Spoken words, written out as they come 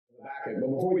Habakkuk.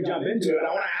 But before we jump into it,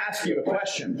 I want to ask you a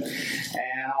question.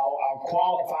 And I'll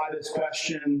qualify this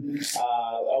question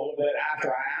a little bit after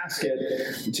I ask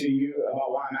it to you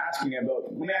about why I'm asking it.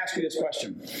 But let me ask you this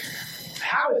question.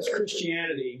 How is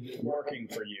Christianity working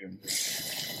for you?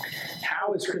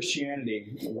 How is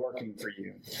Christianity working for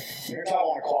you? Here's how I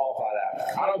want to qualify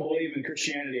that. I don't believe in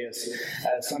Christianity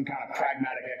as some kind of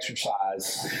pragmatic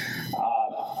exercise.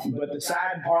 But the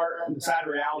sad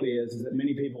reality is that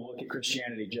many people look at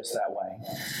Christianity just that way.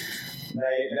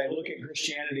 They look at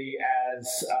Christianity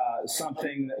as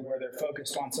something where they're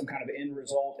focused on some kind of end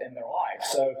result in their life.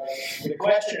 So the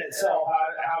question itself,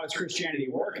 how is Christianity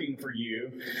working for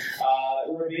you,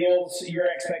 reveals your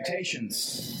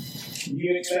expectations. Do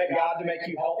you expect God to make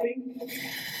you healthy?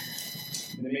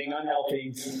 Then being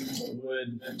unhealthy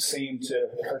would seem to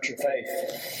hurt your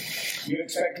faith. You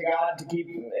expect for God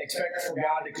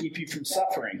to keep you from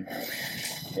suffering.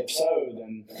 If so,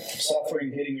 then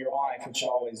suffering hitting your life, which it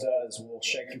always does, will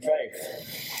shake your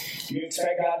faith. You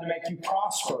expect God to make you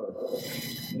prosper,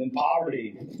 then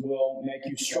poverty will make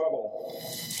you struggle.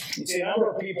 You see, a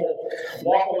number of people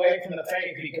walk away from the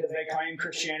faith because they claim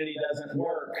Christianity doesn't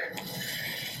work.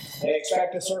 They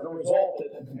expect a certain result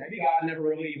that maybe God never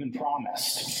really even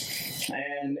promised.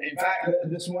 And in fact,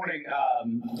 this morning,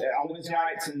 on Wednesday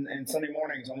nights and Sunday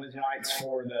mornings, on Wednesday nights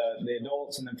for the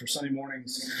adults, and then for Sunday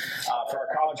mornings for our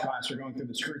college class, we're going through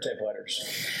the Screw Tape letters.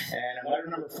 And in letter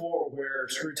number 4, where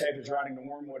Screw Tape is writing to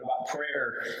Wormwood about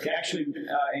prayer, he actually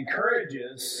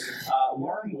encourages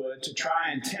Wormwood to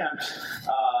try and tempt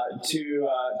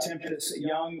this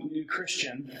young new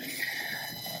Christian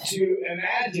to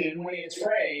imagine, when he is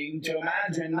praying, to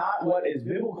imagine not what is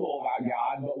biblical about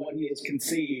God, but what he has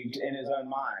conceived in his own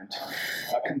mind.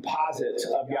 A composite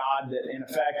of God that, in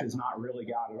effect, is not really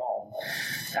God at all.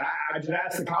 And I just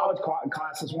asked the college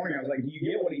class this morning, I was like, do you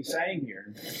get what he's saying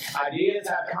here? Ideas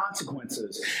have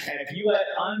consequences. And if you let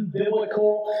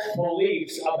unbiblical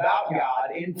beliefs about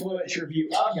God influence your view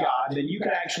of God, then you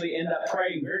can actually end up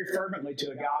praying very fervently to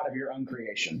a God of your own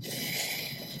creation.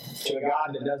 To a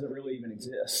God that doesn't really even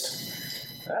exist.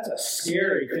 That's a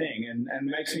scary thing, and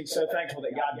makes me so thankful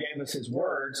that God gave us His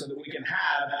Word so that we can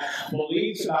have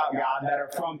beliefs about God that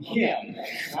are from Him.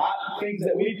 Not things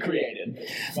that we've created,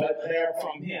 but they're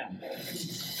from Him.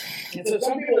 And so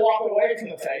some people walk away from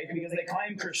the faith because they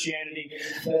claim Christianity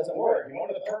doesn't work. And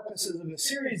one of the purposes of the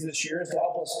series this year is to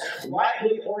help us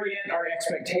rightly orient our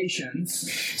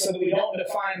expectations so that we don't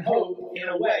define hope in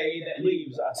a way that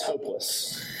leaves us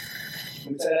hopeless.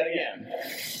 Let me say that again.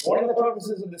 One of the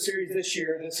purposes of the series this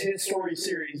year, this His Story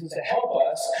series, is to help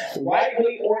us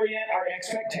rightly orient our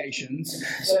expectations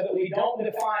so that we don't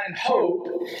define hope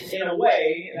in a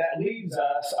way that leaves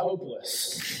us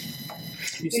hopeless.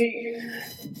 You see,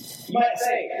 you might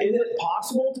say, is it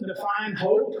possible to define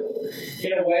hope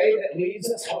in a way that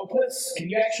leaves us hopeless? Can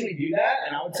you actually do that?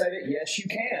 And I would say that yes, you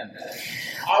can.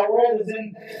 Our world is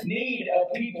in need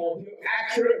of people who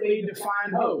accurately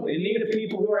define hope, in need of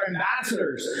people who are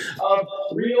ambassadors of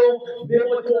real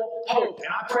biblical hope. And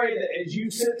I pray that as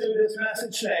you sit through this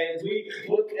message today, as we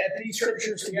look at these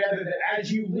scriptures together, that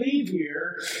as you leave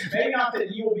here, maybe not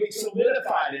that you will be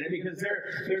solidified in it, because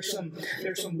there's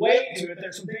some weight to it.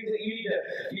 There's some things that you need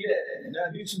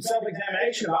to do some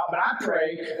self-examination about. But I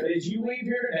pray that as you leave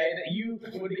here today, that you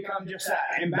would become just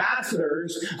that,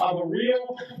 ambassadors of a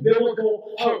real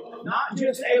biblical hope. Not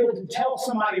just able to tell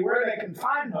somebody where they can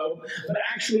find hope, but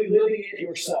actually living it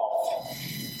yourself.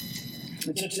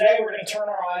 And so today we're going to turn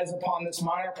our eyes upon this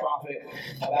minor prophet,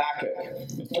 Habakkuk.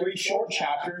 3 short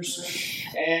chapters,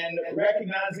 and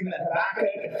recognizing that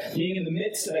Habakkuk, being in the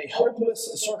midst of a hopeless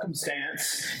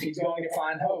circumstance, he's going to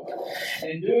find hope.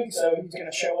 And in doing so, he's going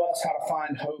to show us how to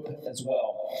find hope as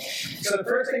well. So the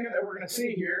first thing that we're going to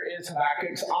see here is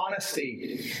Habakkuk's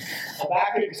honesty.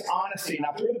 Habakkuk's honesty.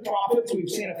 Now, through the prophets, we've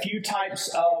seen a few types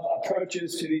of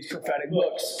approaches to these prophetic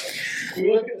books.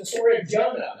 We look at the story of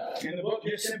Jonah, and the book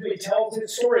just simply tells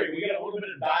his story. We get a little bit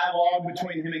of dialogue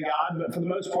between him and God, but for the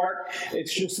most part,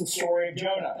 it's just the story of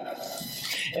Jonah.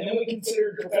 And then we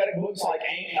considered prophetic books like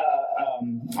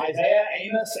Isaiah,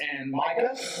 Amos, and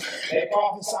Micah. They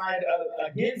prophesied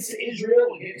against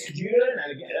Israel, against Judah,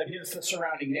 and against the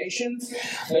surrounding nations.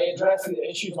 They addressed the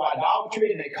issues of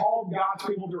idolatry, and they called God's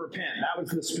people to repent. That was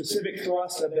the specific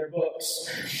thrust of their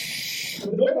books.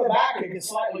 The book of Habakkuk is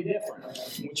slightly different,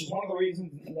 which is one of the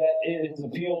reasons that it has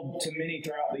appealed to many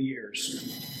throughout the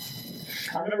years.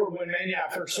 I remember when Mandy and I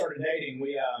first started dating,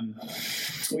 we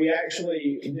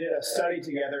actually did a study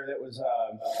together that was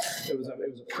it was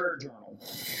a prayer journal.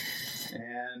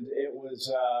 And it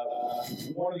was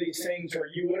one of these things where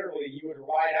you would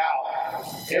write out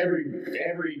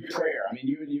every prayer. I mean,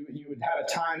 you would have a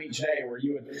time each day where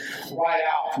you would write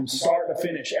out from start to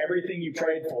finish everything you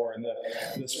prayed for and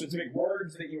the specific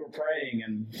words that you were praying.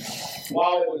 And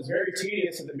while it was very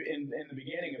tedious in the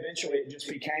beginning, eventually it just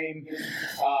became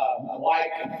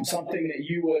like something that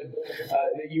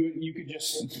you could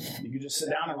just sit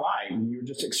down and write, and you were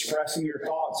just expressing your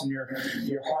thoughts and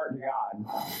your heart to God.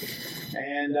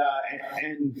 And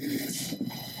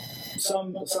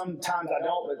sometimes I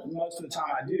don't, but most of the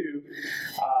time I do.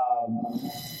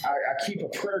 I keep a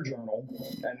prayer journal,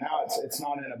 and now it's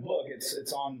not in a book.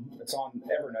 It's on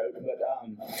Evernote. But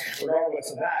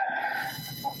regardless of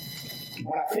that,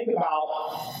 when I think about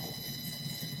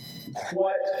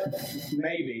what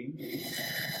maybe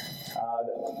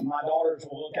my daughters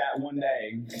will look at one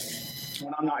day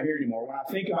when I'm not here anymore, when I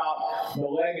think about the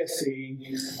legacy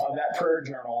of that prayer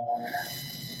journal,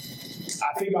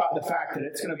 I think about the fact that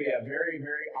it's going to be a very,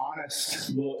 very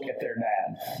honest look at their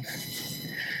dad.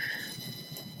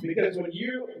 Because when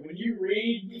you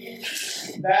read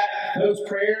those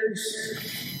prayers,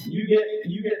 you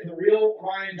get the real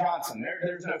Ryan Johnson.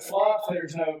 There's no fluff.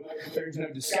 There's no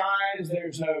disguise.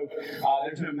 There's no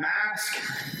mask.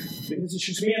 Because it's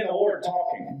just me and the Lord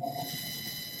talking.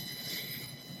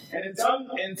 And in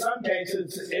some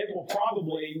cases, it will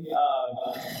probably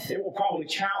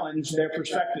challenge their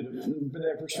perspective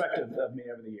of me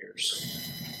over the years.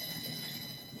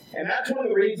 And that's one of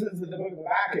the reasons that the book of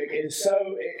Habakkuk is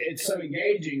so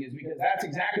engaging, is because that's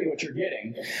exactly what you're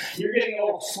getting. You're getting a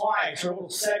little slice or a little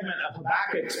segment of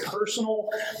Habakkuk's personal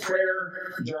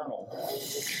prayer journal.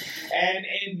 And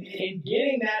in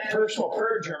getting that personal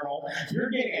prayer journal, you're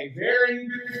getting a very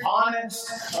honest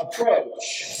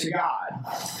approach to God.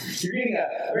 You're getting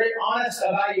a very honest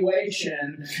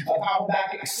evaluation of how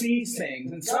Habakkuk sees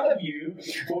things. And some of you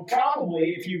will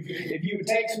probably, if you would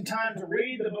take some time to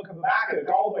read the book of Habakkuk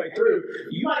all the way through,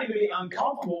 you might even be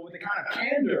uncomfortable with the kind of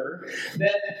candor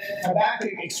that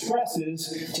Habakkuk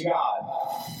expresses to God.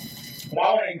 But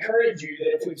I want to encourage you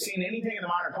that if we've seen anything in the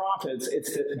minor prophets,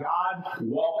 it's that God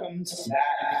welcomes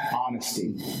that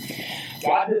honesty.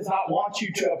 God does not want you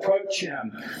to approach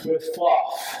Him with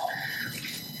fluff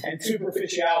and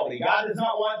superficiality. God does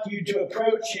not want you to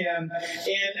approach Him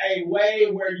in a way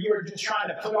where you're just trying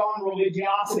to put on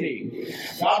religiosity.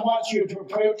 God wants you to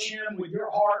approach Him with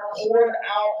your heart poured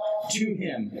out to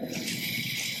Him.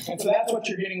 And so that's what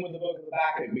you're getting with the book of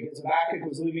Habakkuk, because Habakkuk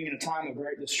was living in a time of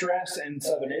great distress in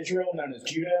southern Israel, known as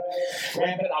Judah.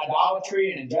 Rampant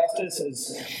idolatry and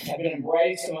injustice have been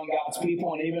embraced among God's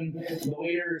people, and even the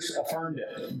leaders affirmed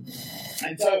it.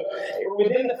 And so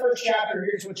within the first chapter,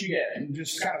 here's what you get. I'm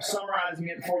just kind of summarizing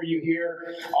it for you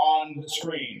here on the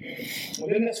screen.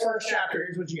 Within this first chapter,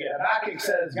 here's what you get. Habakkuk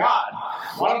says, God,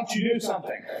 why don't you do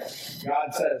something?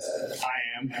 God says, I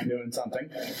am doing something.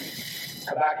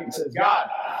 Habakkuk says,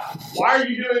 God, why are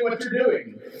you doing what you're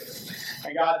doing?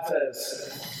 And God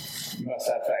says, you must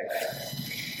have faith.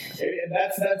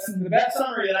 That's the best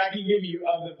summary that I can give you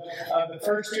of the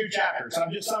first two chapters. So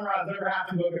I've just summarized over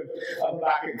half the book of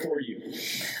Habakkuk for you.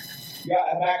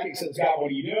 Habakkuk says, God,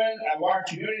 what are you doing? Why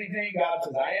aren't you doing anything? God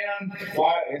says, I am.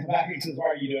 Habakkuk says, why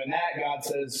are you doing that? God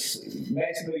says,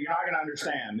 basically, you're not going to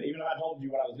understand. Even if I told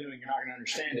you what I was doing, you're not going to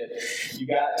understand it. You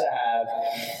got to have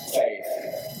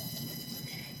faith.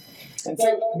 And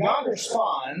so God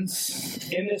responds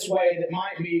in this way that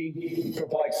might be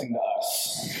perplexing to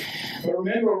us. But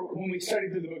remember, when we studied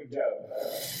through the book of Job,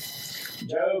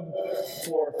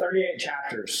 for 38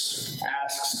 chapters,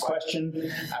 asks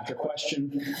question after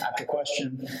question after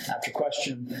question after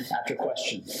question after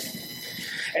question.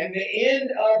 And at the end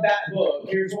of that book,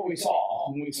 here's what we saw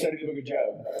when we studied the book of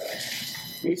Job.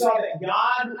 We saw that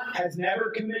God has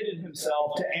never committed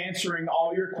Himself to answering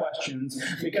all your questions,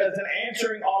 because in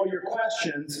answering all your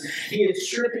questions, He is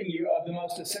stripping you of the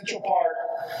most essential part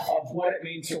of what it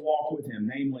means to walk with Him,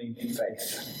 namely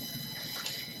faith.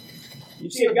 You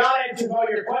see, if God answers all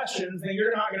your questions, then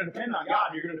you're not going to depend on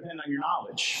God. You're going to depend on your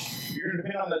knowledge. You're going to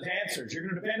depend on those answers. You're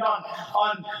going to depend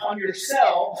on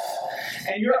yourself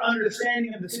and your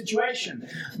understanding of the situation.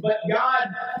 But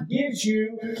God gives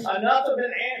you enough of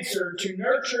an answer to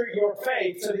nurture your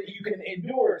faith so that you can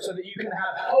endure, so that you can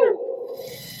have hope.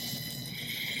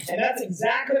 And that's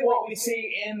exactly what we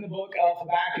see in the book of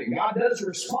Habakkuk. God does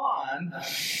respond,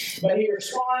 but He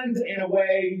responds in a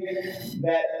way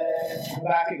that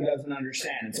Habakkuk doesn't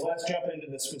understand. And so let's jump into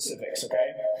the specifics,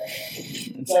 okay?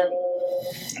 And so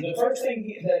the first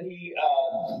thing that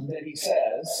he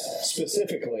says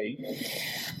specifically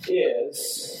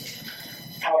is,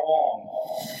 how long?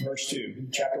 Verse 2,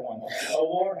 chapter 1. O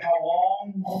Lord, how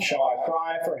long shall I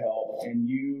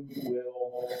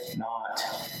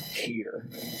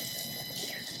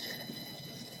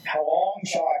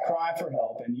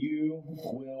you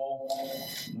will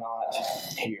not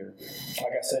hear.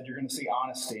 Like I said, you're going to see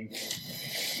honesty.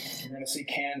 You're going to see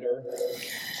candor.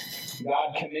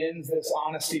 God commends this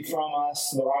honesty from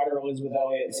us. The writer Elizabeth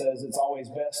Elliot says it's always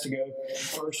best to go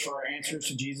first for our answers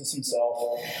to Jesus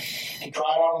himself. He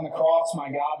cried out on the cross, my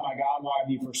God, why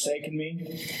have you forsaken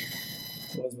me?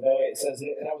 Elizabeth Elliot says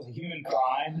that was a human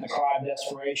cry, a cry of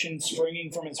desperation,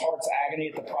 springing from his heart's agony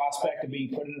at the prospect of being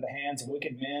put into the hands of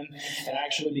wicked men and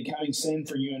actually becoming sin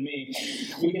for you and me.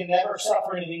 We can never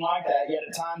suffer anything like that, yet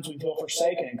at times we feel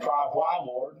forsaken and cry, why,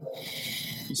 Lord?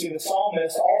 You see, the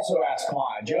psalmist also asked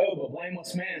why. Job, a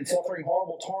blameless man, suffering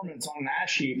horrible torments on an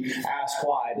ash heap, asked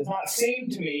why. It does not seem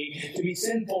to me to be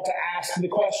sinful to ask the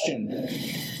question.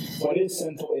 What is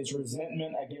sinful is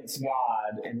resentment against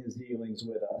God and his dealings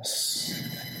with us.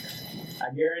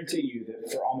 I guarantee you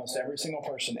that for almost every single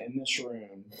person in this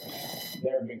room,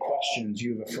 there have been questions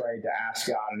you've afraid to ask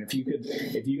God. And if you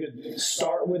could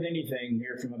start with anything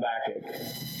here from Habakkuk,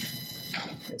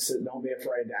 it's that don't be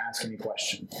afraid to ask any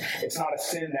question. It's not a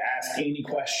sin to ask any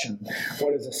question.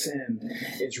 What is a sin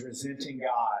is resenting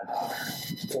God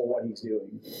for what he's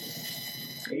doing.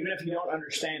 Even if you don't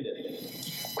understand it,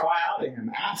 cry out to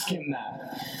him. Ask him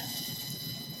that.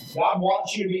 God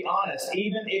wants you to be honest,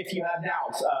 even if you have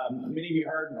doubts. Many of you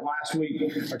heard last week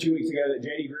or 2 weeks ago that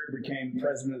J.D. Greer became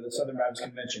president of the Southern Baptist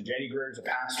Convention. J.D. Greer is a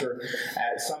pastor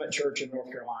at Summit Church in North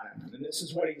Carolina. And this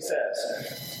is what he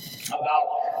says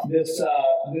about this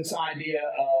idea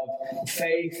of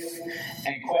faith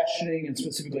and questioning and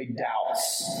specifically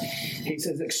doubts. He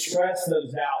says, express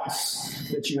those doubts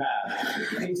that you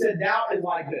have. He said, doubt is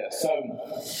like this. So,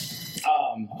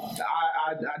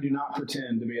 I do not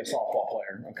pretend to be a softball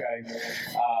player, okay?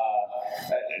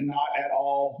 Not at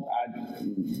all.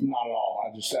 Not at all.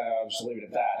 I'll just leave it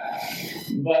at that.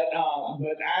 But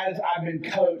as I've been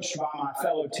coached by my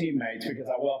fellow teammates, because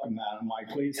I welcome that, I'm like,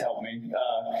 please help me,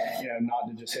 not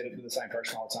to just hit it to the same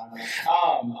person all the time.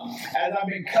 As I've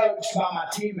been coached by my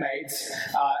teammates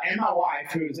and my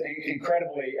wife, who's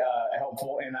incredibly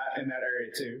helpful in that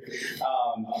area too.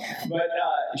 But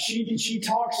she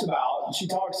talks about,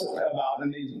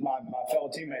 and my fellow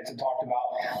teammates have talked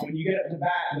about, when you get up to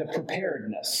bat, the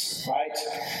preparedness, right?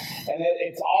 And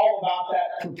it's all about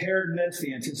that preparedness,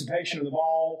 the anticipation of the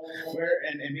ball,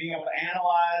 and being able to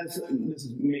analyze. This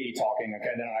is me talking,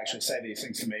 okay? They don't actually say these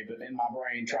things to me, but in my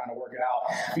brain trying to work it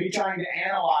out. Me trying to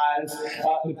analyze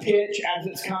the pitch as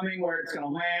it's coming, where it's going to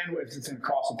land, if it's going to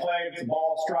cross the plate, if the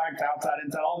ball strikes, outside,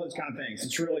 inside, all those kind of things.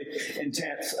 It's really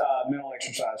intense mental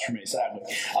exercise for me, sadly.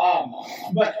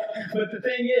 But the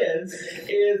thing is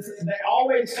they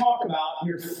always talk about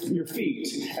your feet,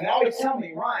 and they always tell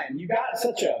me, Ryan, you got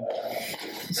such a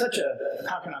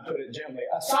how can I put it gently,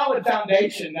 a solid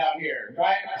foundation down here,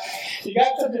 right? You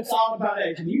got such a solid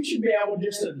foundation. You should be able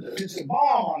just to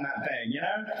bomb on that thing,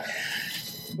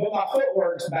 But my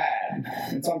footwork's bad,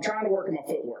 and so I'm trying to work on my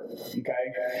footwork.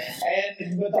 Okay,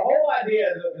 but the whole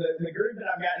idea, the group that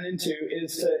I've gotten into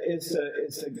is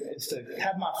to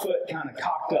have my foot kind of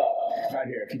cocked up right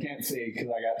here. If you can't see, because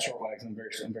I got short legs, I'm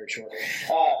very short.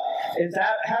 Is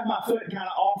that have my foot kind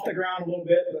of off the ground a little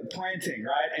bit, but planting,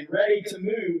 right, and ready to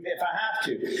move if I have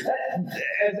to.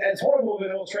 As horrible of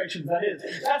an illustration as that is,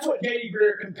 that's what J.D.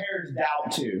 Greer compares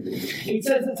doubt to. He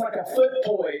says it's like a foot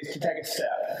poised to take a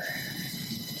step.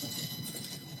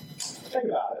 Think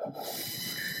about it.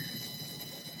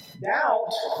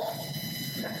 Doubt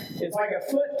is like a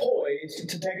foot poised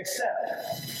to take a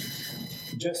step,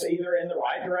 just either in the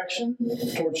right direction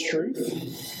towards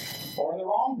truth or in the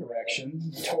wrong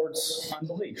direction towards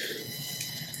unbelief.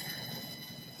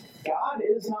 God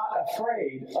is not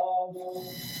afraid of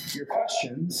your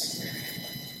questions,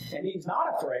 and he's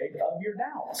not afraid of your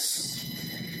doubts.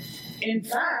 In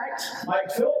fact,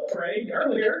 like Philip prayed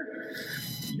earlier,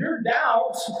 your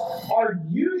doubts are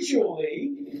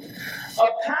usually a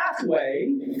pathway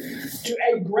to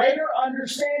a greater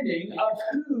understanding of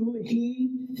who he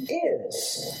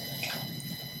is.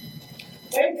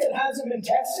 Faith that hasn't been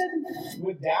tested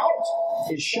with doubt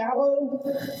is shallow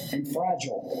and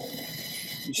fragile.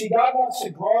 You see, God wants to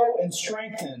grow and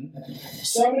strengthen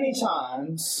so many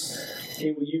times,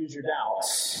 he will use your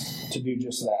doubts to do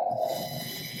just that.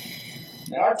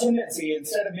 And our tendency,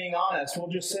 instead of being honest, we'll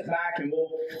just sit back and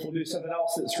we'll do something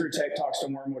else that Screw Tape talks to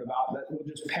Wormwood about, but we'll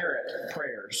just parrot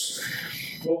prayers.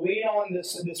 We'll lean on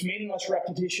this meaningless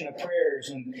repetition of prayers,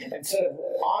 and instead of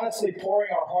honestly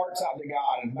pouring our hearts out to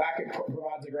God, and Habakkuk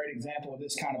provides a great example of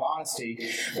this kind of honesty.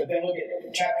 But then look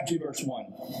at chapter 2, verse 1.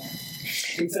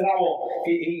 He said, I will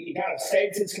he kind of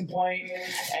states his complaint,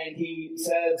 and he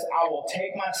says, I will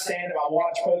take my stand at my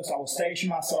watch post, I will station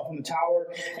myself in the tower,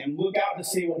 and look out to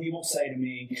see what he will say to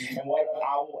me, and what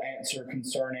I will answer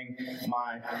concerning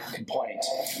my complaint.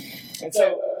 And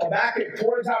so Habakkuk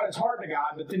pours out his heart to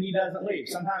God, but then he doesn't leave.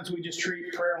 Sometimes we just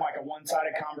treat prayer like a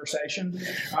one-sided conversation,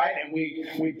 right? And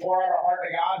we pour out our heart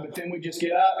to God, but then we just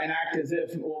get up and act as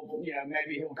if, well,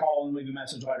 maybe he'll call and leave a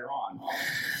message later on.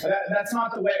 That's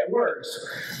not the way it works.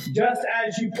 Just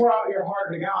as you pour out your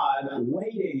heart to God,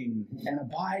 waiting and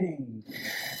abiding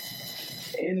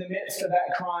in the midst of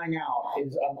that crying out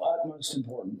is of utmost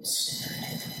importance.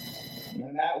 And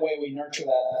in that way, we nurture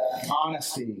that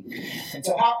honesty. And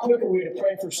so how quick are we to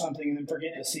pray for something and then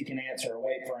forget to seek an answer or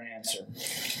wait for an answer?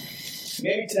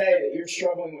 Maybe today that you're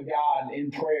struggling with God in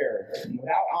prayer. And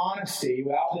without honesty,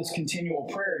 without this continual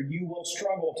prayer, you will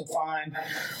struggle to find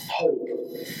hope.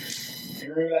 And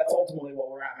remember, that's ultimately what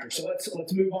we're after. So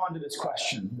let's move on to this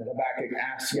question that Habakkuk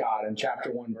asks God in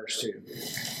chapter 1, verse 2.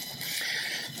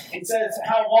 It says,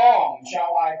 how long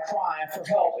shall I cry for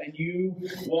help and you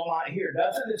will not hear?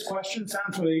 Doesn't this question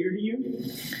sound familiar to you?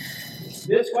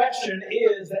 This question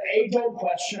is the age-old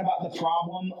question about the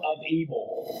problem of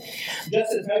evil.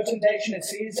 Just as no temptation has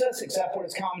seized us except what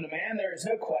is common to man, there is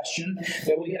no question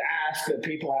that we could ask that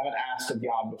people haven't asked of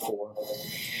God before.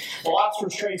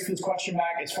 Philosophers trace this question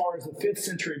back as far as the 5th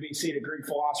century BC to Greek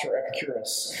philosopher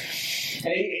Epicurus.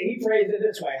 And he phrased it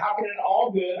this way: how can an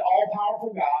all-good,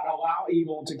 all-powerful God allow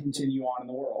evil to continue on in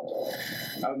the world?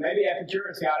 Maybe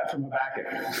Epicurus got it from Habakkuk.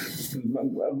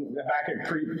 Habakkuk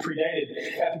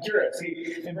predated Epicurus.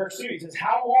 In verse 2, he says,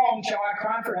 how long shall I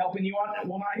cry for help and you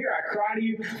will not hear? I cry to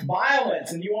you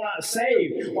violence and you will not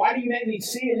save. Why do you make me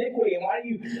see iniquity? And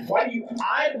why do you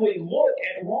idly look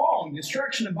at wrong?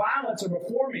 Destruction and violence are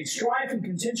before me. Strife and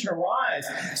contention arise.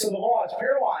 So the law is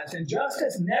paralyzed and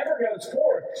justice never goes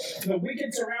forth. The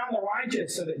wicked surround the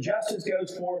righteous so that justice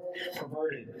goes forth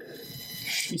perverted.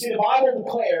 You see, the Bible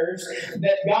declares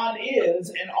that God is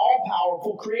an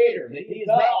all-powerful creator. That He is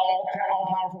the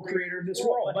all-powerful creator of this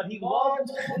world. But He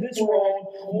loves this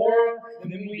world more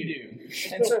than we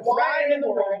do. And so why in the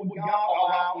world would God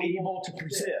allow evil to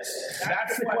persist?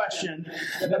 That's the question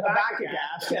that Habakkuk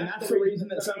asked, and that's the reason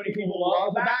that so many people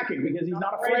love Habakkuk, because he's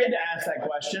not afraid to ask that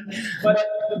question. But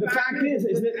the fact is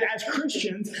that as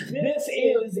Christians, this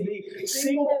is the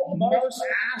single most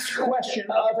asked question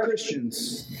of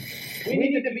Christians. We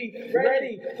need to be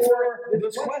ready for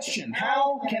this question.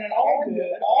 How can an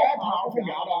all-good, all-powerful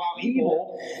God allow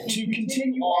evil to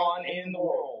continue on in the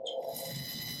world?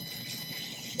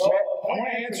 Well, I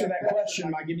want to answer that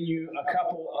question by giving you a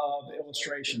couple of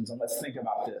illustrations, and let's think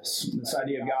about this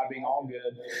idea of God being all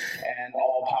good and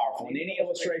all powerful. And any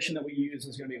illustration that we use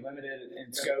is going to be limited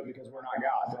in scope because we're not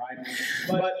God, right?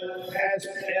 But as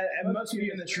most of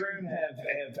you in this room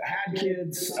have had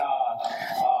kids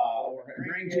or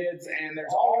grandkids, and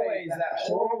there's always that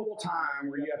horrible time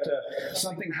where you have to,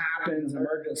 something happens, an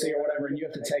emergency or whatever, and you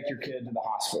have to take your kid to the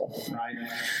hospital, right?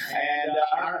 And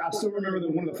I still remember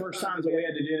one of the first times that we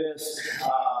had to do this,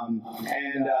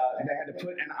 and they had to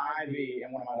put an IV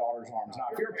in one of my daughter's arms. Now,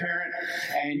 if you're a parent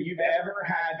and you've ever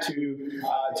had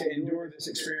to endure this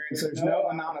experience, there's no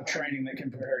amount of training that can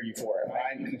prepare you for it,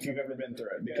 right? If you've ever been through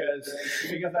it, because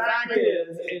the fact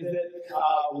is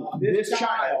that this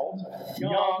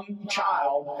young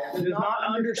child, does not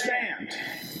understand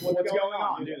what's going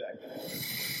on, do they?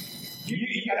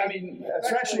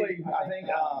 Especially, I think,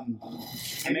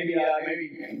 maybe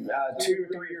 2 or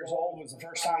 3 years old was the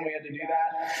first time we had to do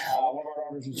that. One of our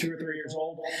daughters was 2 or 3 years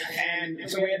old. And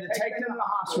so we had to take them to the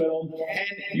hospital.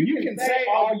 And you can say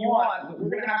all you want, we're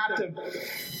going to have to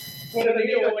put a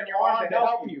needle in your arm to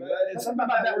help you. It's something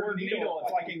about that word needle.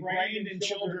 It's like ingrained in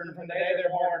children from the day they're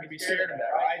born to be scared of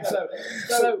that, right? So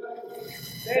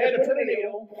they had to put a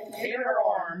needle in her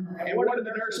arm. And what did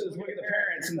the nurses look at the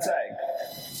parents and say?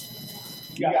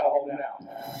 You got to hold him down.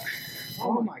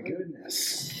 Oh my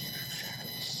goodness.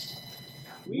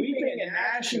 Weeping and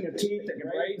gnashing of teeth that can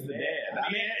raise the dead.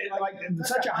 I mean, it's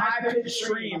such a high-pitched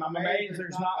scream. I'm amazed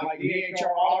there's not like DHR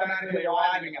automatically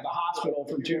arriving at the hospital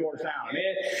from 2 doors down. I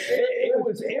mean,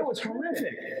 it was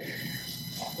horrific.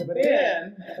 But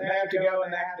then they have to go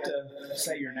and they have to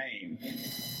say your name.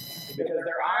 Because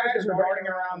their eyes are darting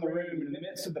around the room in the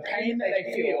midst of the pain that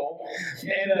they feel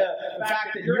and the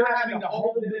fact that you're having to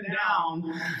hold them down.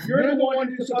 You're the one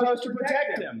who's supposed to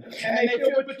protect them. And they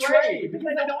feel betrayed because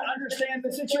they don't understand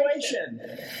the situation.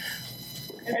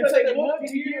 And so they look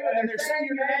to you and they're saying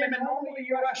your name, and normally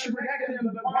you rush to protect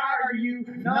them, but why are you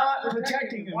not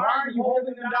protecting them? Why aren't you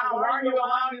holding them down? Why aren't you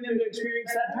allowing them to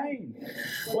experience that pain?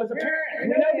 Well, as a parent, we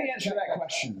know the answer to that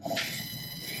question.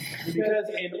 Because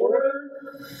in order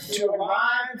to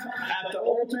arrive at the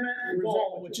ultimate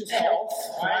result, which is health,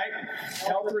 right?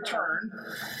 Health return,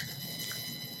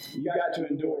 you've got to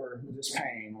endure this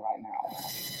pain right now.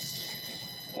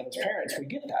 And as parents, we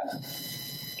get that.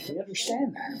 We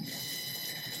understand that.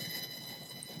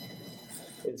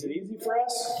 Is it easy for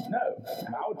us? No.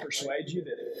 And I would persuade you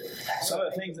that some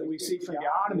of the things that we see from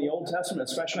God in the Old Testament,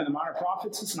 especially in the minor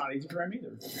prophets, it's not easy for him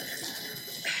either.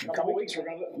 In a couple of weeks, we're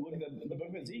going to look at the book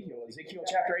of Ezekiel. Ezekiel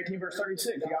chapter 18, verse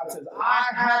 36. God says, I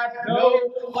have no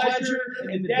pleasure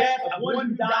in the death of one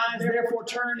who dies, therefore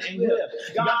turn and live.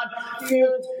 God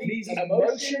feels these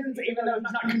emotions, even though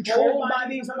he's not controlled by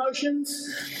these emotions.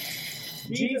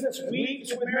 Jesus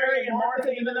weeps with Mary and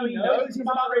Martha, even though he knows he's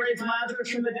about to raise Lazarus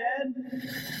from the dead.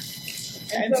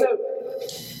 And so,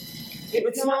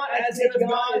 it's not as if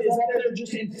God is up there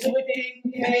just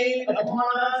inflicting pain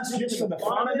upon us just for the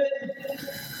fun of it.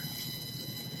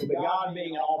 But God,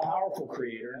 being an all-powerful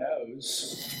creator,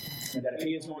 knows that if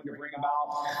he is going to bring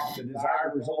about the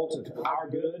desired result of our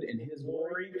good and his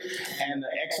glory and the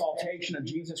exaltation of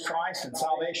Jesus Christ and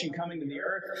salvation coming to the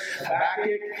earth,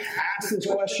 Habakkuk asks this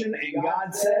question, and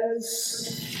God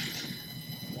says,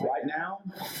 right now,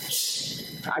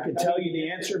 I could tell you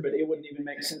the answer, but it wouldn't even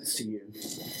make sense to you.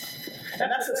 And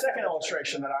that's the second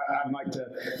illustration that I'd like to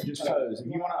just pose. If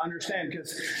you want to understand,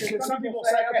 because some people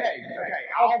say, okay,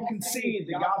 I'll concede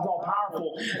that God's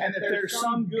all-powerful and that there's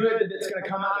some good that's going to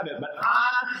come out of it, but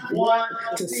I want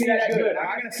to see that good. Am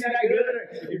I going to see that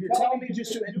good? If you're telling me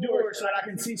just to endure so that I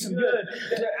can see some good,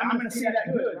 I'm going to see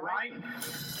that good, right?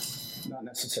 Not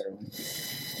necessarily.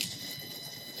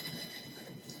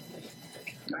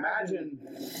 Imagine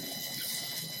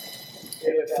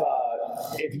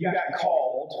if you got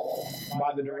called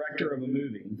by the director of a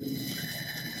movie,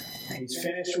 he's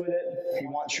finished with it, he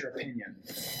wants your opinion.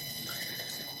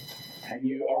 And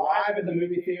you arrive at the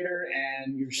movie theater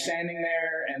and you're standing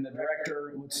there and the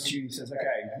director looks at you and says,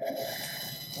 okay,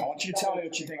 I want you to tell me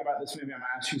what you think about this movie. I'm going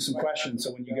to ask you some questions,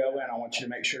 so when you go in, I want you to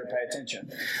make sure to pay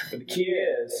attention. But the key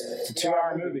is, it's a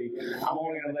 2-hour movie, I'm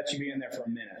only going to let you be in there for a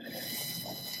minute.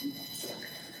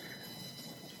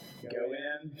 Go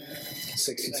in,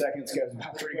 60 seconds goes by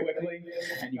pretty quickly,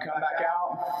 and you come back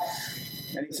out,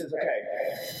 and he says,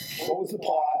 okay, what was the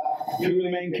plot, who were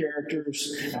the main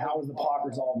characters, and how was the plot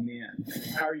resolved in the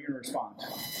end? How are you going to respond?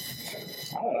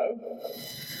 I don't know.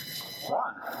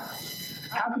 Why?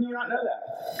 How can you not know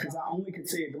that? Because I only could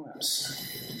see a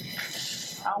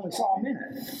glimpse. I only saw a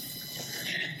minute.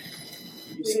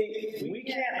 You see, we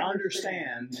can't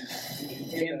understand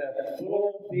in the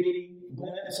little bitty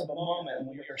glimpse of a moment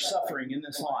when we are suffering in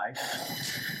this life.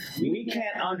 We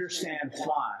can't understand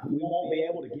why. We won't be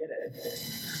able to get it.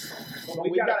 But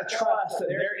we've got to trust that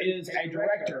there is a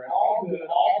director, an all-good,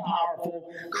 all-powerful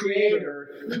creator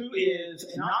who is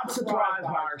not surprised by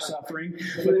our suffering,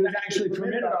 but has actually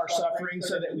permitted our suffering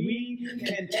so that we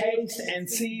can taste and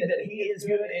see that he is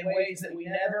good in ways that we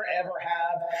never, ever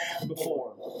have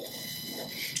before.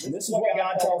 And this is what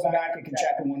God tells Habakkuk in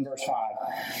chapter 1, verse 5.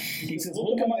 He says,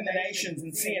 look among the nations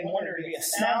and see and wonder and be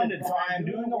astounded, for I am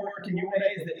doing a work in your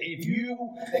days that you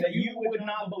would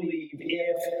not believe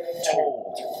if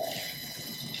told.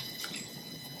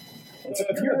 And so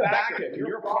if you're Habakkuk,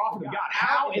 you're a prophet of God,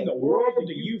 how in the world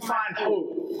do you find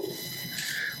hope?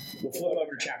 We'll flip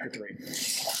over to chapter 3.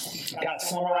 I've kind of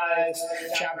summarized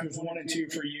chapters 1 and 2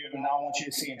 for you, and I want you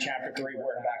to see in chapter 3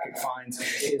 where Habakkuk finds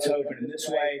his hope. And in this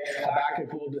way,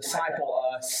 Habakkuk will disciple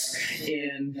us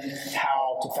in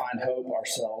how to find hope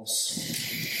ourselves.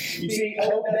 You see,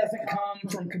 hope doesn't come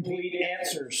from complete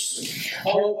answers.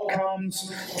 Hope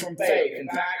comes from faith. In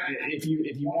fact, if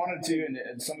you wanted to,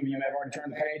 and some of you may have already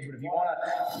turned the page, but if you want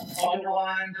to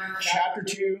underline chapter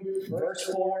 2, verse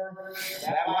 4,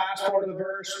 that last part of the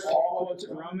verse, Paul quotes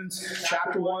it in Romans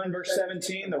chapter 1, verse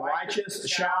 17, the righteous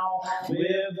shall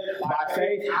live by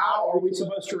faith. How are we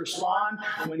supposed to respond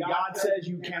when God says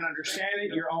you can't understand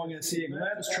it? You're only going to see a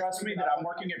glimpse. Trust me that I'm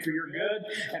working it for your good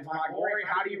and for my glory.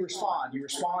 How do you respond? You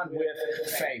respond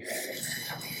with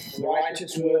faith. The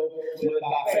righteous will live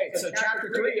by faith. So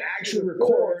chapter 3 actually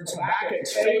records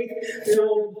Habakkuk's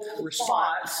faith-filled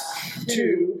response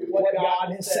to what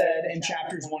God has said in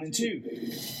chapters 1 and 2.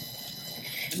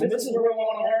 And this is where we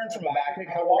want to learn from Habakkuk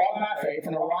how to walk by faith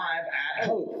and arrive at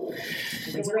hope.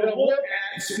 And so we're going to look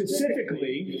at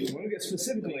specifically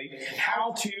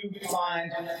how to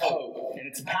find hope. And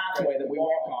it's a pathway that we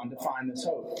walk on to find this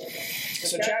hope.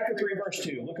 So chapter 3, verse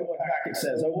 2, look at what Habakkuk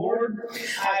says. O Lord,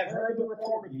 I have heard the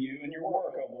report of you and your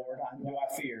work, O Lord, do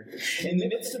I fear. In the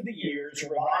midst of the years,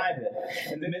 revive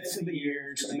it. In the midst of the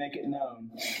years, make it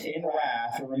known. In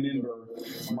wrath, remember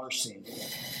mercy.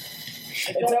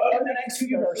 And so over the next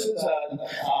few verses,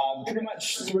 pretty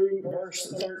much through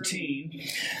verse 13,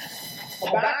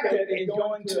 Habakkuk is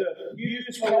going to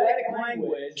use poetic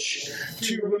language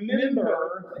to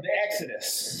remember the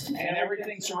Exodus and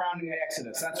everything surrounding the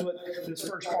Exodus. That's what this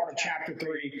first part of chapter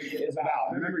 3 is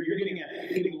about. Remember, you're getting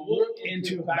a look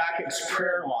into Habakkuk's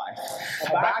prayer life.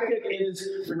 Habakkuk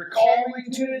is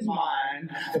recalling to his mind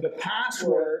the past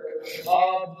work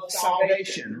of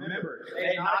salvation. Remember, they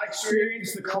had not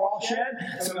experienced the cross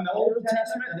yet. So in the Old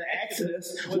Testament, the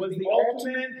Exodus was the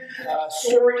ultimate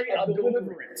story of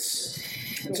deliverance.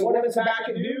 And so what does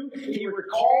Habakkuk do? He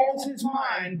recalls his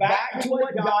mind back to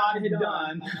what God had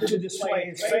done to display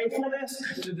his faithfulness,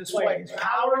 to display his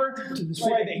power, to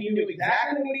display that he knew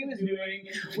exactly what he was doing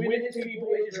when his people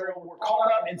Israel were caught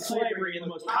up in slavery in the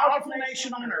most powerful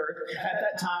nation on earth at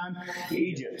that time,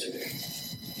 Egypt.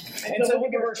 And so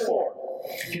look at verse 4.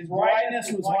 His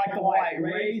brightness was like the light,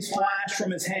 rays flashed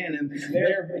from his hand, and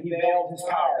there he veiled his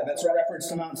power. That's a reference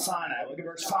to Mount Sinai. Look at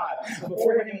verse 5.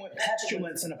 Before him went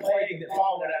pestilence and a plague that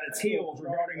followed at its heels,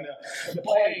 regarding the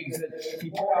plagues that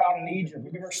he poured out in Egypt.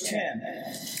 Look at verse 10.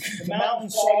 The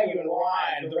mountains saw you and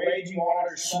writhed, the raging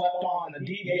waters swept on, the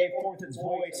deep gave forth its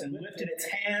voice and lifted its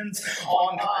hands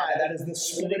on high. That is the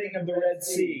splitting of the Red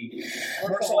Sea.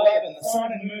 Verse 11. The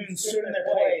sun and moon stood in their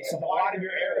place, and the light of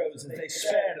your arrows as they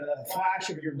sped, and the flash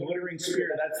of your glittering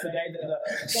spear. That's the day that the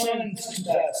sun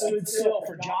stood still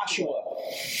for Joshua.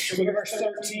 Look at verse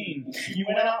 13. You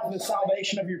went out for the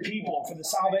salvation of your people, for the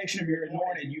salvation of your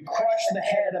anointed. You crushed the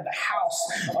head of the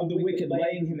house of the wicked,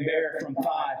 laying him bare from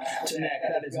thigh to neck.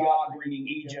 That is God bringing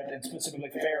Egypt, and specifically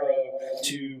Pharaoh,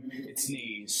 to its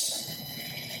knees.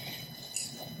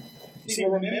 See,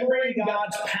 remembering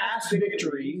God's past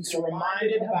victories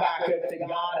reminded Habakkuk that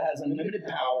God has unlimited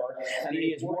power and that he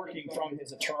is working from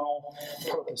his eternal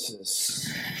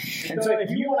purposes. And so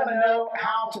if you want to know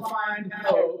how to find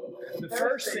hope, the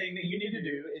first thing that you need to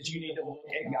do is you need to look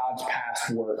at God's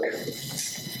past work.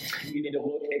 You need to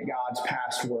look at God's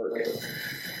past work.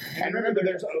 And remember,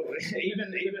 there's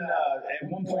even at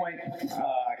one point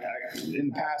in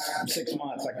the past 6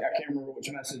 months, I can't remember which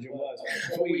message it was,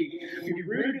 but we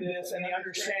rooted this in the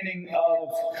understanding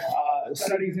of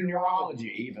studies in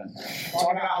neurology, even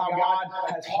talking about how God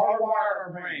has hardwired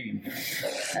our brain,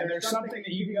 and there's something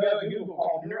that you can go and Google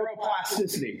called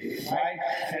neuroplasticity, right?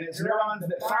 And it's neurons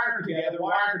that fire together,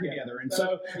 wire together, and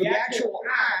so the actual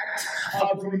act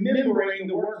of remembering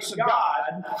the works of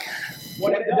God,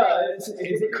 what it does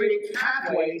is it creates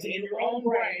pathways in your own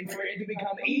brain for it to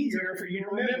become easier for you to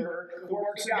remember the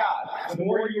works of God. The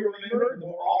more you remember, the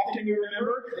more often you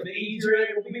remember, the easier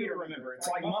it will be to remember. It's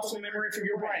like muscle memory for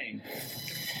your brain.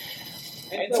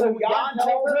 And so when God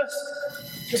tells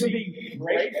us to be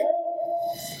grateful,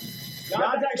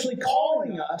 God's actually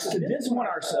calling us to discipline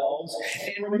ourselves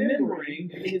in remembering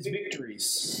his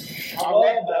victories. I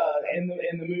love in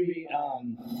the movie,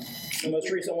 the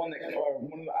most recent one that,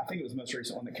 I think it was the most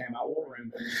recent one that came out, War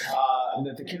Room,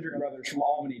 that the Kendrick brothers from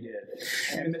Albany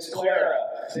did. And Miss Clara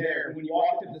there, when you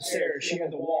walked up the stairs, she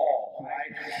had the wall,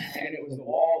 right? And it was the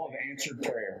wall of answered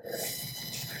prayer.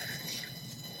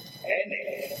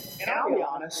 And I'll be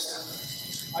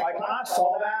honest, like when I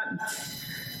saw that,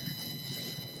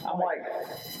 I'm like,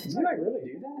 does anybody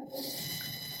really do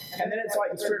that? And then it's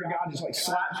like the Spirit of God just like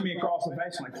slaps me across the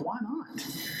face. I'm like, why not?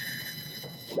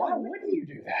 Why wouldn't you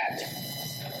do that?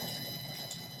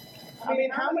 I mean,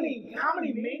 how many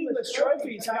meaningless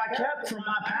trophies have I kept from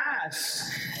my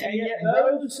past? And yet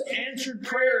those answered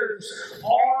prayers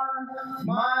are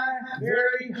my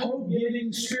very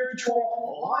hope-giving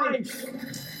spiritual life,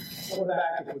 what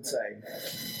Habakkuk would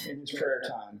say in his prayer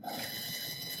time.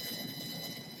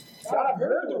 God, I've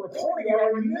heard the report of you. I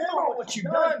remember what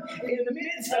you've done in the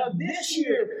midst of this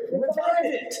year. Revive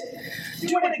it. Do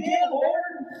it again,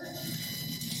 Lord.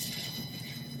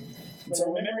 So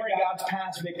remembering God's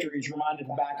past victories reminded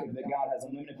Habakkuk that God has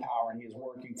unlimited power and he is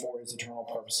working for his eternal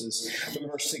purposes. Look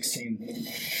at verse 16.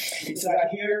 He said, I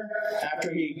hear,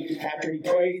 after he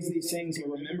prays these things, he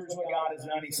remembers what God has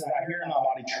done. He said, I hear and my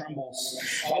body trembles.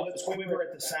 My lips quiver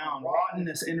at the sound.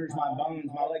 Rottenness enters my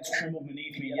bones. My legs tremble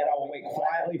beneath me. Yet I will wait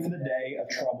quietly for the day of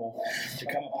trouble to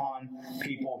come upon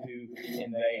people who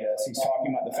invade us. He's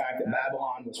talking about the fact that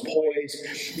Babylon was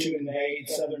poised to invade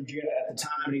southern Judah at the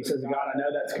time. And he says, God, I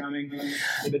know that's coming.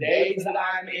 The days that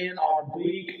I'm in are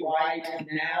bleak right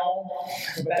now,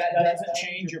 but that doesn't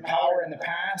change your power in the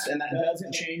past, and that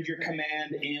doesn't change your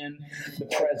command in the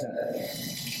present.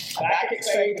 Habakkuk's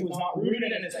faith was not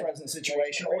rooted in his present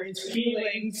situation or his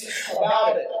feelings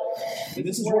about it.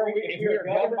 This is where if we are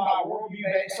governed by a worldview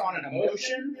based on an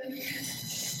emotion,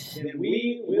 then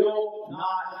we will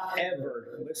not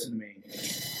ever, listen to me,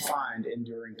 find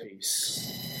enduring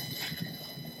peace.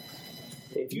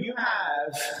 If you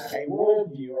have a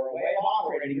worldview or a way of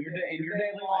operating in your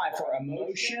daily life where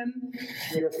emotion,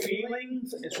 your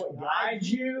feelings, it's what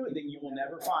guides you, then you will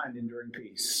never find enduring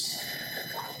peace.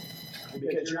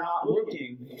 Because you're not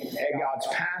looking at God's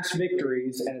past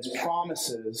victories and His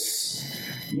promises.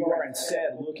 You are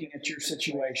instead looking at your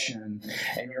situation,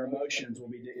 and your emotions will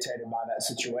be dictated by that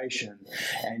situation,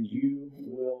 and you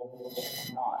will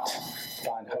not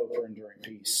find hope or enduring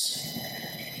peace.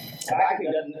 Habakkuk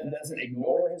doesn't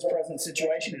ignore his present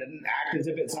situation. He doesn't act as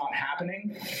if it's not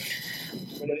happening.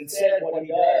 But instead, what he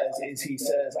does is he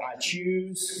says, I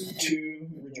choose to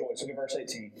rejoice. Look at verse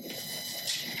 18.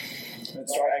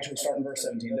 Let's start in verse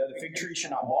 17. Though the fig tree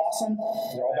should not blossom,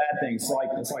 they're all bad things.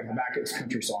 It's like Habakkuk's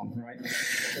country song, right?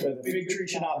 Though the fig tree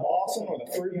should not blossom, or the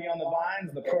fruit be on the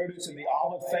vines, the produce of the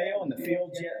olive fail, and the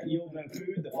fields yet yield no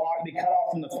food, the flock be cut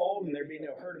off from the fold, and there be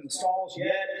no herd in the stalls,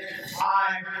 yet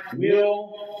I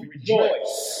will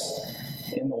rejoice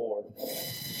in the Lord.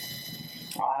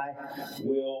 I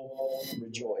will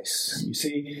rejoice. You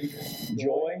see,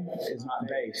 joy is not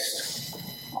based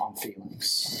on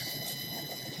feelings.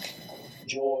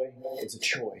 Joy is a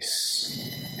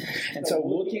choice. And so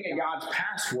looking at God's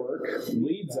past work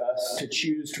leads us to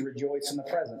choose to rejoice in the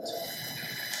present.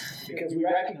 Because we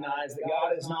recognize that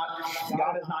God is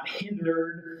not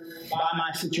hindered by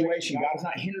my situation. God is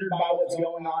not hindered by what's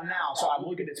going on now. So I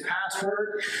look at His past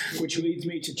work, which leads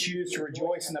me to choose to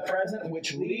rejoice in the present,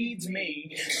 which leads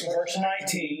me to verse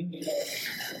 19,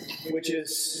 which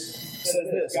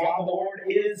says this, God the Lord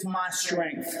is my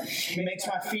strength. He makes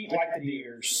my feet like the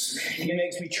deer's. He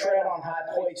makes me tread on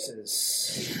high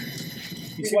places.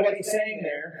 You see what he's saying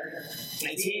there?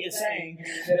 He is saying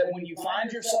that when you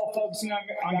find yourself focusing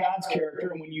on God's character,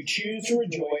 and when you choose to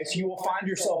rejoice, you will find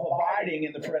yourself abiding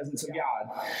in the presence of God.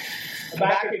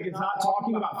 Habakkuk is not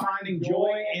talking about finding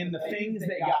joy in the things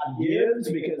that God gives,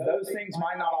 because those things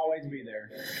might not always be there.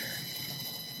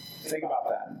 Think about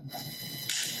that.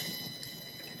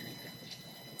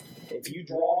 If you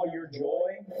draw your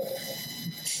joy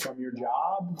from your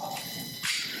job,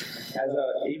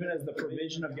 even as the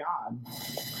provision of God,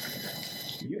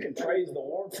 you can praise the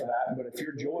Lord for that, but if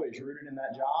your joy is rooted in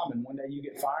that job and one day you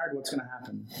get fired, what's going to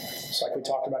happen? It's like we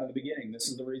talked about in the beginning. This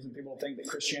is the reason people think that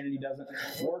Christianity doesn't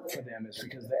work for them, is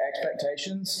because the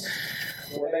expectations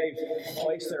where they've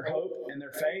placed their hope and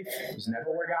their faith is never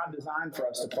where God designed for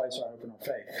us to place our hope and our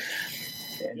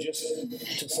faith. And just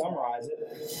to summarize it,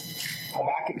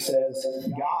 Habakkuk says,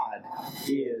 God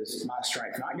is my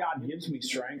strength. Not God gives me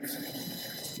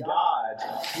strength. God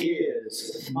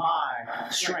is my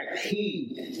strength.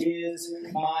 He is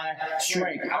my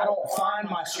strength. I don't find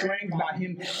my strength by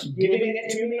Him giving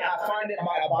it to me. I find it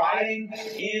by abiding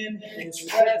in His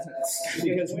presence.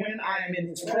 Because when I am in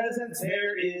His presence,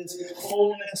 there is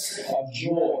fullness of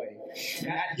joy. And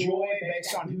that joy,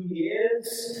 based on who He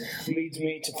is, leads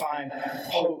me to find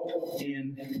hope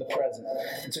in the present.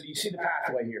 And so do you see the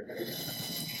pathway here?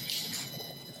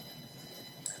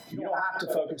 You don't have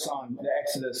to focus on the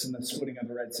Exodus and the splitting of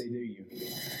the Red Sea, do you?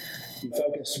 You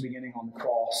focus beginning on the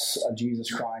cross of Jesus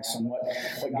Christ and what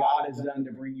God has done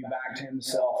to bring you back to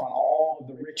Himself, on all of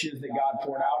the riches that God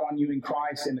poured out on you in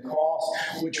Christ in the cross,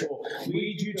 which will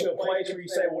lead you to a place where you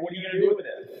say, well, what are you going to do with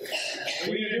it?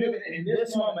 What are you going to do with it in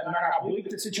this moment, no matter how bleak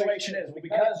the situation is? Well,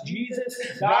 because Jesus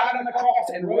died on the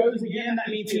cross and rose again, that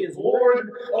means He is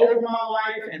Lord over my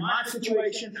life and my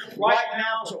situation right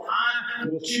now, so I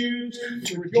will choose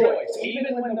to rejoice.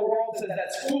 Even when the world says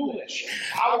that's foolish,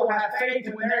 I will have faith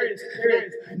when there is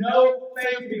no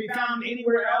faith to be found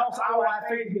anywhere else. I will have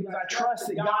faith because I trust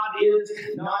that God is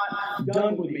not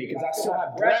done with me, because I still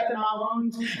have breath in my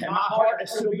lungs and my heart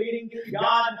is still beating.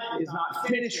 God is not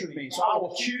finished with me. So I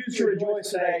will choose to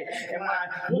rejoice today. And when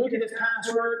I look at His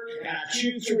past work and I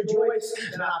choose to rejoice,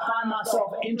 and I find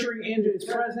myself entering into His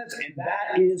presence, and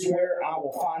that is where I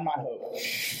will find my hope.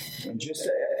 And just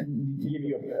to give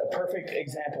you a perfect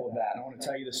example of that, I want to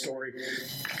tell you the story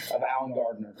of Alan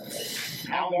Gardner.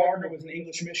 Alan Gardner was an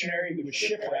English missionary who was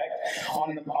shipwrecked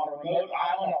on a remote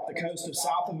island off the coast of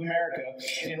South America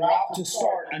en route to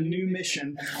start a new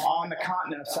mission on the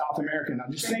continent of South America. Now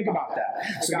just think about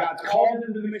that. So God's called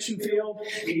him to the mission field.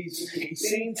 He's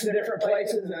seen to different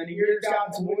places, and then he hears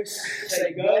God's voice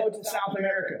say, go to South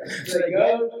America. So they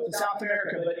go to South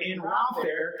America, but en route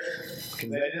there, because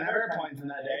they didn't have airplanes in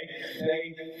that day,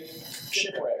 they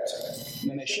shipwrecked.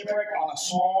 And they shipwrecked on a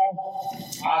small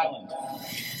island.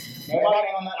 Nobody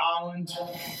on that island.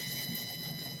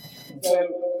 And so,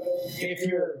 if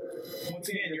your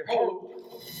hope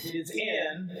is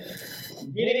in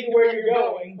getting where you're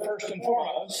going, first and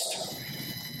foremost.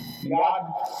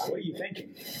 God, what are you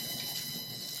thinking?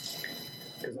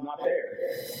 Because I'm not there.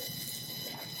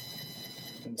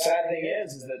 And the sad thing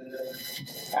is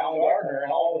that Alan Gardner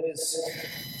and all of his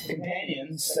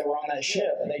companions that were on that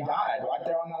ship, they died right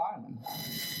there on that island.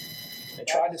 They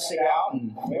tried to stick out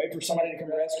and wait for somebody to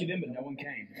come rescue them, but no one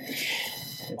came.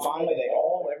 And finally,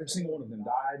 every single one of them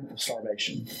died of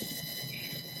starvation.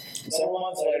 And several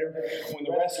months later, when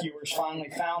the rescuers finally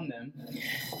found them,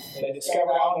 they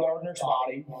discovered Alan Gardner's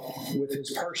body with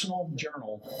his personal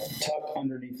journal tucked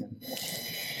underneath him.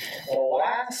 The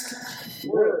last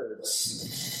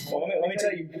words. Well, let me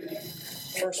tell you,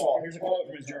 first of all, here's a quote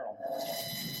from his journal.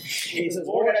 He says,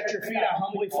 "Lord, at your feet I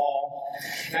humbly fall,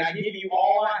 and I give you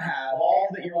all I have, all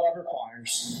that your love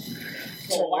requires.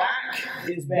 For lack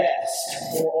is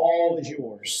best, for all is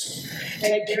yours.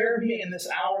 Take care of me in this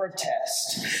hour of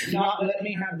test. Not let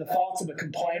me have the thoughts of a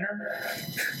complainer,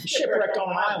 shipwrecked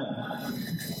on an island.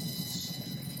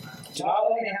 Do not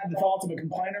let me have the thoughts of a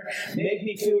complainer. Make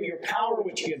me feel your power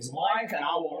which gives life, and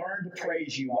I will learn to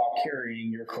praise you while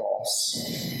carrying your cross."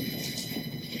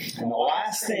 And the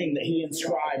last thing that he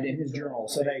inscribed in his journal,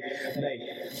 so they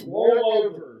roll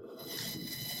over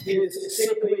his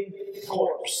sickly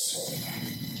corpse.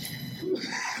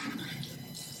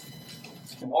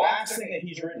 And the last thing that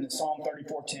he's written is Psalm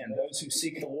 34:10. Those who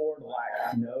seek the Lord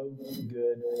lack no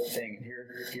good thing. And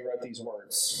here he wrote these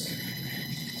words.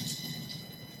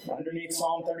 Underneath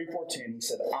Psalm 34:10, he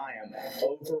said, "I am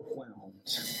overwhelmed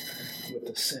with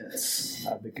the sense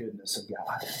of the goodness of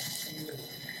God."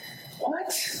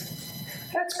 What?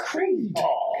 That's crazy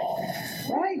talk,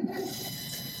 right?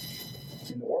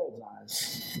 In the world's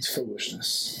eyes, it's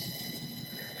foolishness.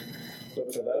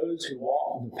 But for those who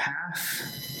walk the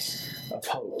path of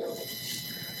hope,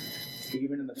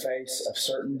 even in the face of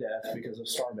certain death because of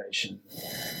starvation,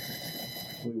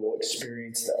 we will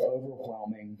experience the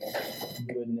overwhelming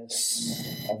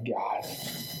goodness of God.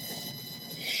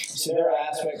 So there are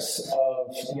aspects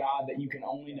of God that you can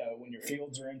only know when your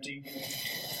fields are empty,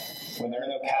 when there are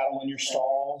no cattle in your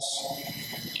stalls,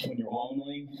 when you're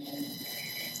lonely,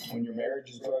 when your marriage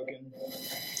is broken,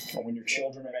 or when your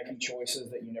children are making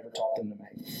choices that you never taught them to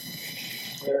make.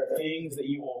 There are things that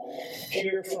you will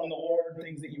hear from the Lord,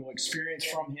 things that you will experience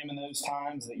from Him in those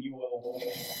times that you will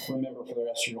remember for the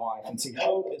rest of your life. And see,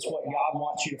 hope is what God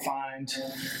wants you to find,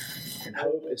 and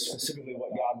hope is specifically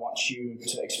what God wants you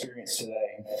to experience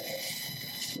today.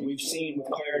 We've seen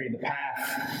with clarity the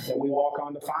path that we walk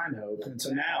on to find hope. And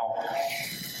so now,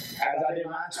 as I did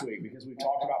last week, because we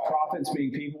talked about prophets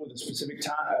being people with a specific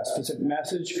time, a specific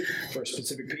message for a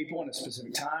specific people in a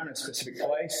specific time, in a specific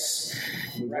place.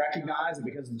 We recognize that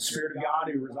because of the Spirit of God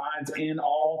who resides in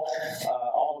all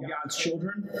of God's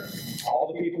children,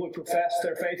 all the people who profess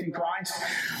their faith in Christ,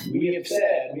 we have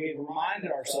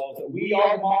reminded ourselves that we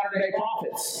are the modern day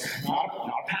prophets, not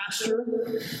a pastor.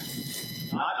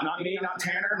 Not me, not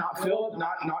Tanner, not Philip,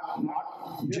 not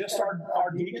just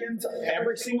our deacons,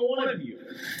 every single one of you.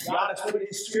 God has put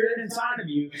His Spirit inside of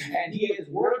you, and He is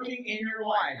working in your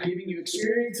life, giving you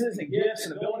experiences and gifts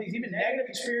and abilities, even negative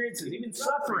experiences, even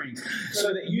sufferings,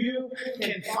 so that you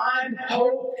can find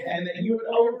hope and that you would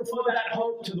overflow that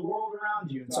hope to the world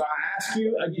around you. And so I ask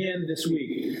you again this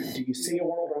week, do you see a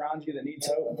world around you that needs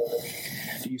hope?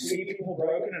 Do you see people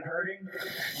broken and hurting?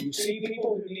 Do you see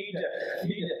people who need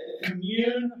to commune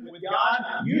with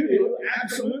God? You do,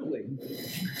 absolutely.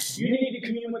 You need to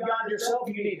commune with God yourself.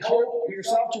 You need hope for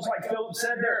yourself, just like Philip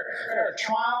said. There are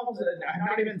trials that have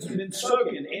not even been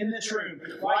spoken in this room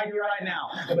right here, right now.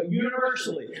 But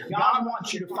universally, God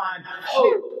wants you to find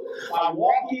hope by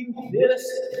walking this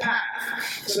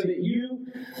path, so that you,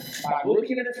 by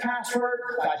looking at His past word,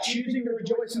 by choosing to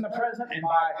rejoice in the present, and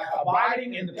by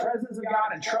abiding in the presence of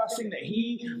God and trusting that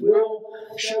He will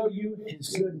show you His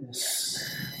goodness.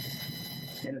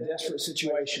 In a desperate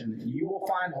situation, you will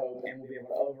find hope and will be able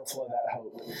to overflow that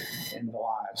hope into the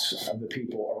lives of the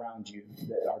people around you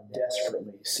that are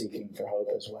desperately seeking for hope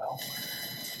as well.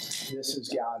 This is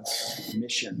God's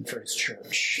mission for His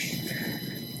church.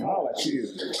 I don't know about you,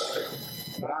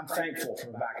 but I'm thankful for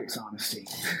Habakkuk's honesty.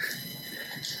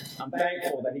 I'm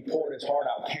thankful that he poured his heart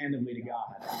out candidly to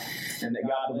God, and that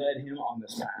God led him on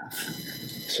this path,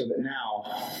 so that now,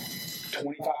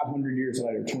 2,500 years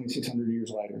later, 2,600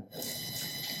 years later,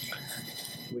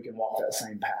 we can walk that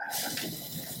same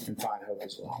path and find hope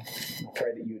as well. I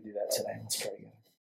pray that you would do that today. Let's pray together.